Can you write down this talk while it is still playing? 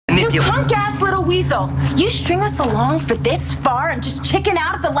You punk-ass little weasel. You string us along for this far and just chicken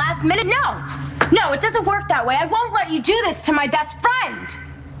out at the last minute? No, it doesn't work that way. I won't let you do this to my best friend.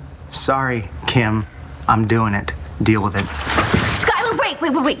 Sorry, Kim. I'm doing it. Deal with it. Skylar, wait.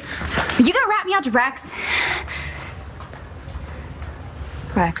 Are you gonna rat me out to Rex?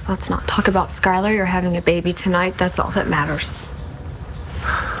 Rex, let's not talk about Skylar. You're having a baby tonight. That's all that matters.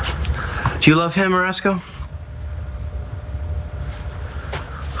 Do you love him, Orozco?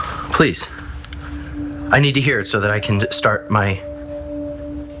 Please. I need to hear it so that I can start my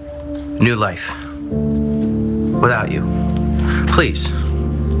new life without you. Please.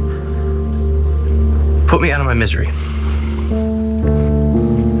 Put me out of my misery.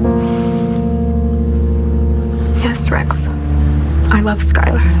 Yes, Rex. I love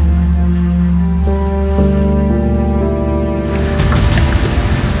Skylar.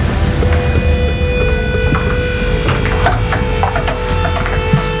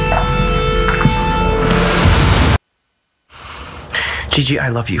 Gigi, I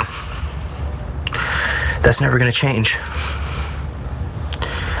love you. That's never gonna change.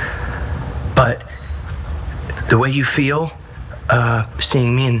 But the way you feel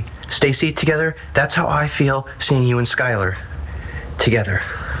seeing me and Stacy together, that's how I feel seeing you and Skylar together.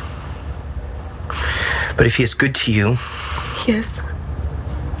 But if he is good to you... He is.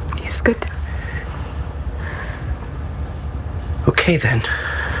 He is good. Okay, then.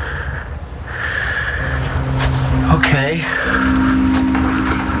 Okay.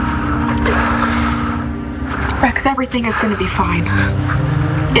 Rex, everything is going to be fine.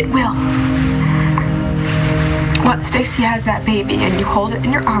 It will. Once Stacy has that baby and you hold it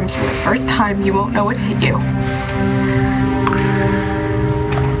in your arms for the first time, you won't know it hit you.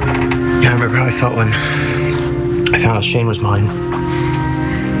 Yeah, I remember how I felt when I found out Shane was mine.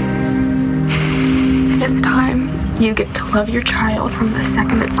 This time, you get to love your child from the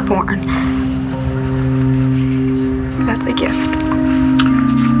second it's born. That's a gift.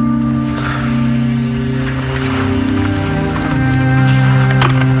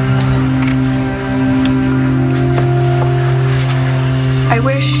 I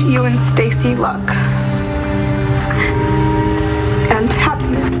wish you and Stacy luck and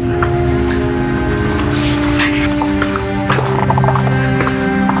happiness.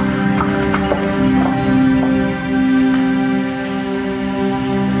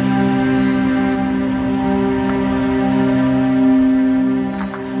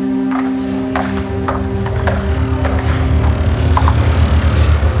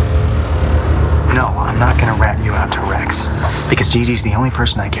 No, I'm not gonna rat you out to Rex. Because Gigi's the only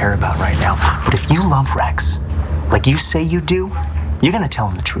person I care about right now. But if you love Rex, like you say you do, you're gonna tell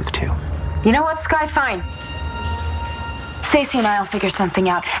him the truth too. You know what, Sky? Fine. Stacy and I'll figure something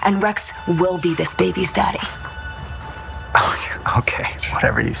out, and Rex will be this baby's daddy. Okay,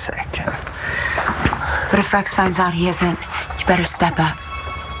 whatever you say, Kim. But if Rex finds out he isn't, you better step up.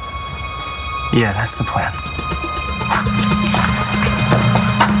 Yeah, that's the plan.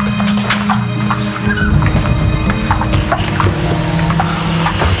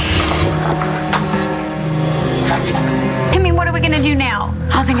 What are we gonna do now?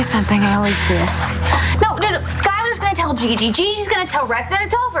 I'll think of something. I always do. No. Skylar's gonna tell Gigi. Gigi's gonna tell Rex, and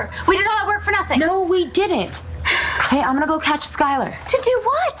it's over. We did all that work for nothing. No, we didn't. Hey, I'm gonna go catch Skylar. To do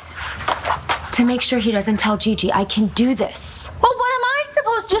what? To make sure he doesn't tell Gigi. I can do this. Well, what am I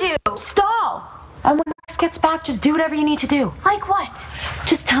supposed to do? Stall. And when Rex gets back, just do whatever you need to do. Like what?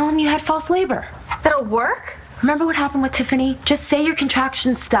 Just tell him you had false labor. That'll work? Remember what happened with Tiffany? Just say your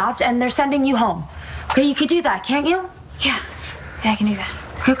contractions stopped and they're sending you home. Okay, you could do that, can't you? Yeah, I can do that.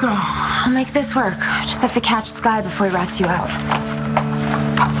 Good girl. I'll make this work. Just have to catch Sky before he rats you out.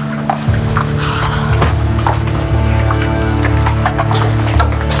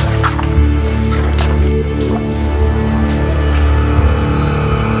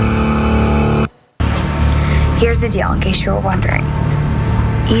 Here's the deal, in case you were wondering.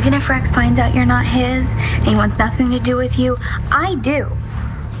 Even if Rex finds out you're not his and he wants nothing to do with you, I do.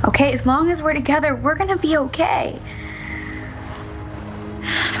 Okay, as long as we're together, we're gonna be okay.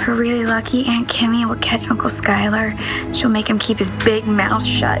 If we're really lucky, Aunt Kimmy will catch Uncle Skylar. She'll make him keep his big mouth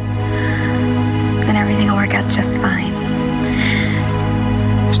shut. Then everything will work out just fine.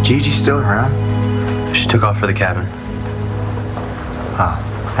 Is Gigi still around? She took off for the cabin. Oh,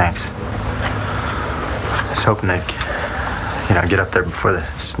 thanks. I was hoping to, get up there before the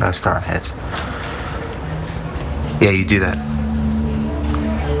snowstorm hits. Yeah, you do that.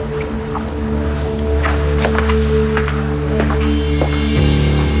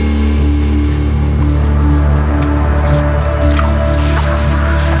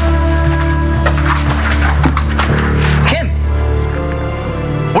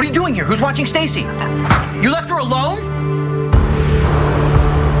 doing here? Who's watching Stacy? You left her alone?